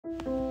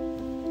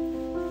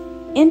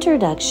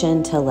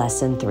Introduction to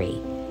Lesson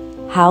 3,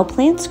 How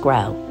Plants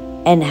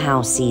Grow and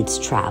How Seeds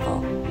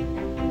Travel.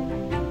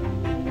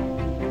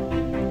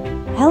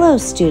 Hello,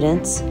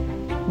 students.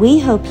 We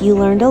hope you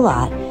learned a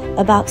lot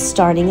about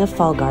starting a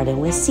fall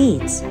garden with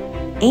seeds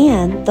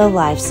and the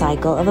life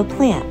cycle of a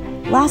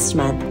plant last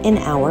month in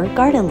our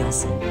garden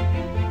lesson.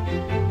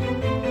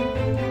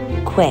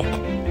 Quick,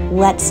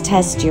 let's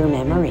test your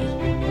memory.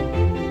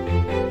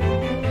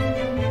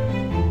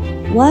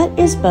 What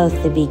is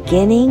both the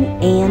beginning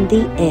and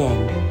the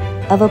end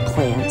of a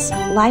plant's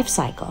life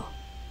cycle?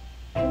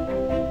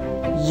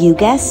 You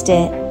guessed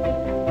it,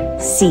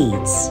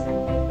 seeds.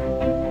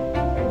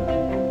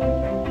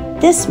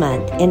 This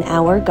month in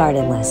our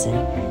garden lesson,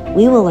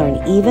 we will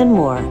learn even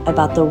more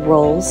about the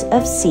roles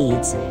of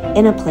seeds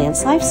in a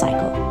plant's life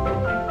cycle.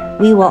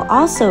 We will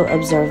also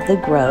observe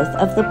the growth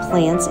of the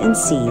plants and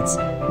seeds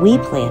we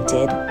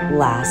planted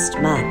last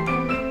month.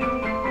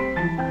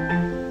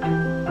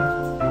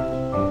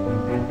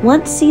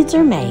 Once seeds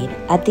are made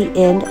at the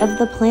end of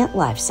the plant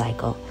life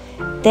cycle,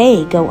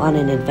 they go on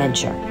an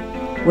adventure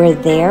where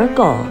their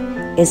goal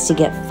is to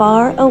get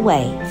far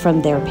away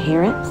from their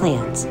parent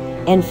plants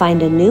and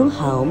find a new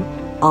home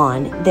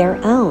on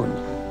their own.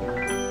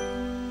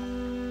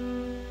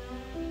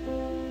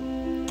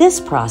 This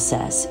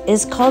process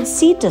is called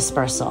seed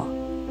dispersal,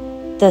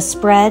 the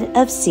spread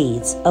of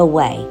seeds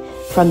away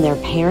from their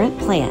parent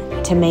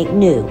plant to make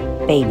new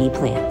baby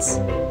plants.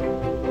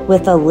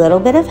 With a little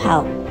bit of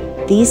help,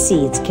 these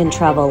seeds can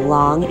travel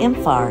long and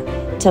far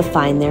to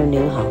find their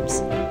new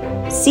homes.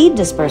 Seed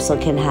dispersal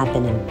can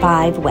happen in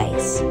 5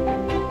 ways.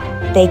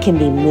 They can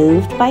be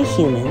moved by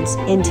humans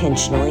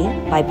intentionally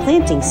by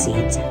planting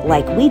seeds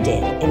like we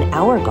did in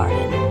our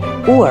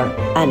garden, or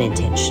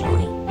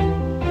unintentionally.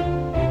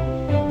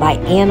 By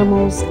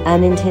animals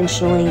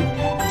unintentionally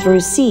through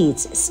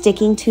seeds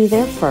sticking to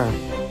their fur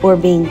or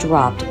being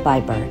dropped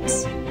by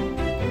birds.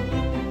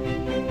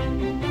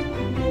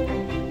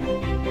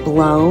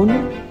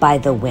 Blown by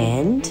the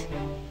wind,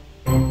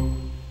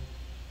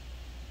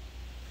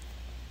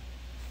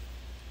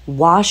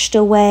 washed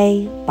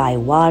away by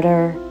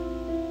water,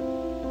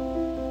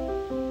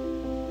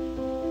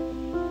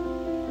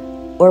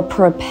 or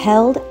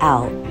propelled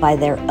out by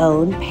their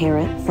own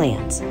parent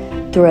plants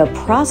through a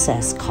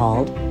process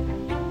called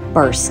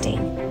bursting.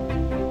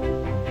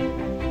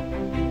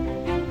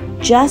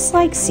 Just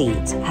like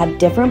seeds have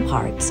different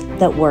parts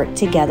that work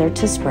together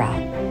to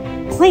sprout,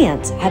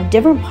 plants have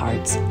different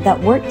parts that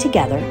work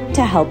together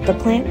to help the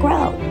plant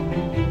grow.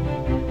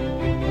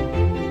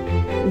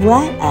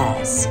 Let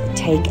us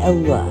take a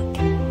look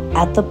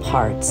at the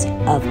parts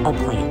of a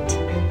plant.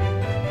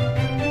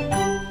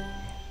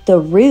 The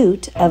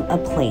root of a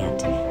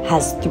plant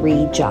has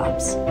 3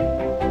 jobs.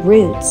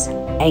 Roots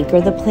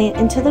anchor the plant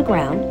into the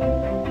ground.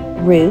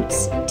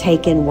 Roots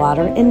take in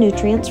water and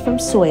nutrients from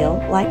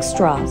soil like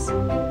straws.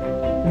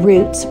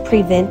 Roots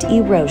prevent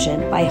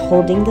erosion by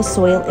holding the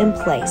soil in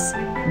place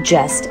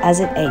just as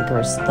it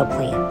anchors the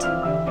plant.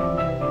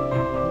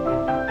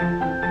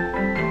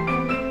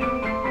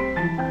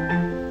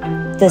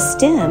 The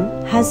stem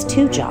has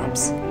 2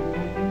 jobs.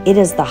 It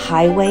is the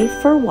highway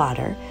for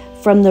water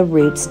from the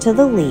roots to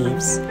the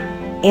leaves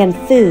and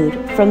food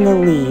from the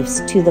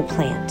leaves to the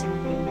plant.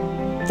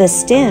 The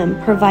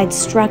stem provides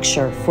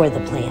structure for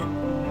the plant.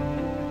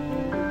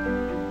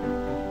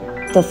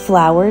 The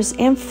flowers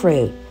and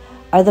fruit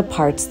are the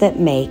parts that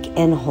make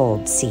and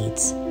hold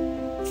seeds.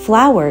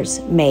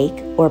 Flowers make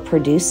or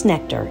produce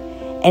nectar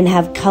and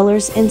have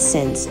colors and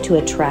scents to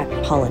attract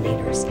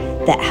pollinators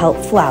that help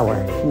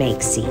flower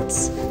make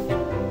seeds.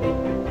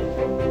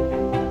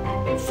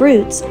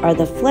 Fruits are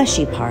the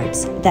fleshy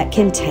parts that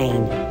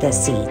contain the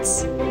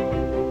seeds.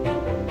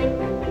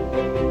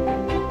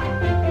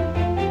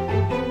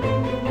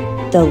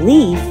 The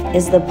leaf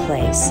is the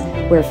place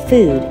where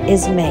food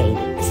is made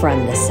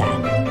from the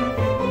sun.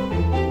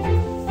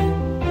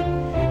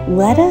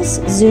 Let us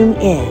zoom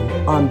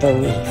in on the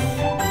leaf.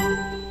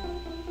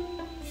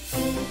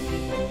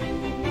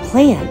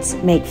 Plants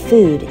make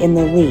food in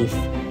the leaf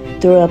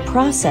through a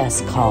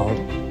process called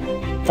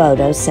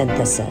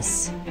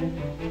photosynthesis.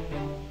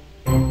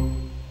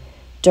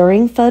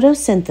 During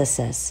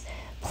photosynthesis,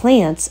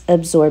 plants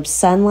absorb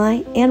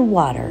sunlight and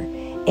water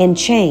and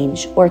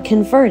change or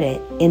convert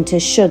it into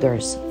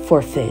sugars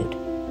for food.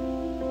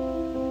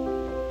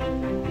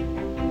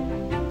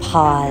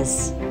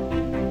 Pause.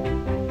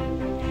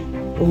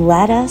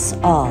 Let us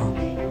all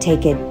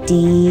take a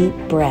deep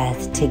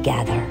breath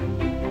together.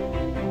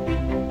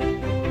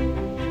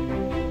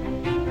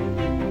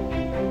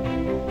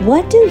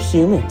 What do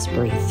humans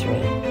breathe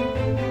through?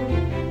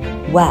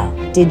 Well,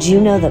 did you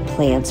know that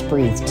plants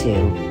breathe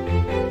too?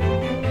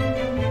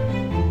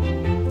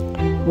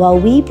 While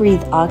we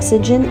breathe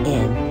oxygen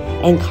in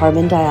and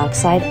carbon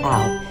dioxide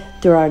out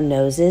through our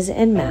noses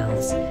and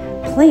mouths,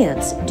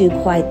 plants do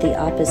quite the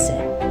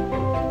opposite.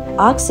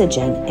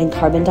 Oxygen and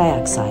carbon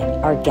dioxide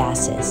are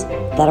gases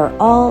that are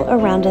all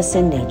around us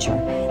in nature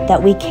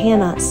that we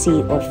cannot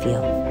see or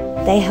feel.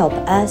 They help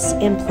us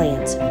and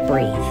plants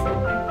breathe.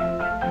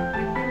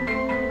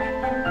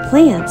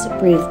 Plants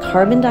breathe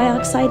carbon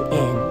dioxide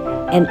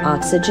in and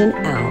oxygen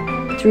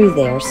out through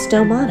their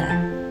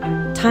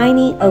stomata,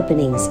 tiny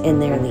openings in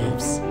their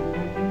leaves.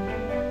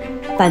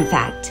 Fun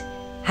fact,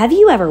 have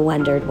you ever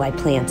wondered why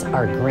plants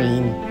are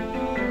green?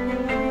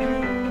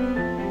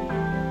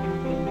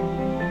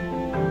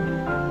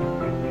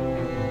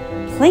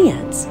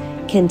 Plants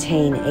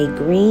contain a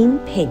green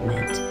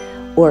pigment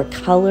or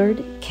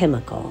colored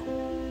chemical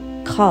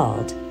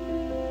called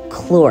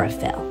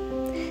chlorophyll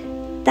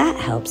that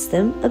helps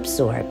them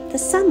absorb the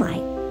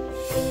sunlight.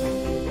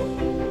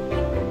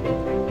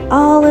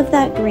 All of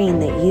that green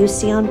that you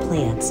see on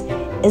plants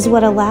is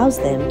what allows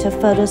them to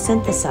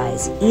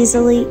photosynthesize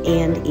easily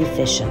and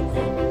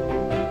efficiently.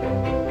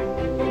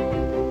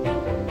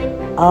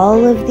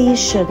 All of these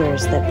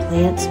sugars that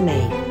plants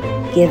make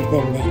give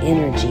them the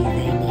energy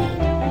they need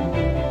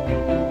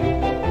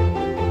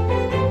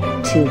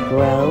to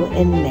grow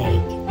and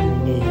make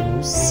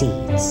new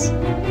seeds.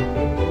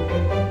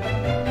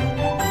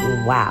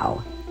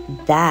 Wow,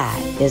 that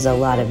is a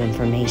lot of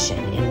information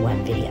in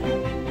one video.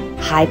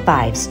 High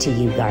fives to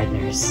you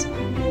gardeners.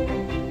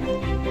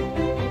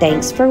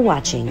 Thanks for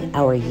watching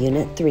our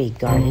Unit 3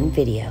 garden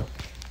video,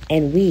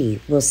 and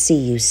we will see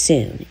you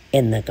soon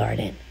in the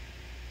garden.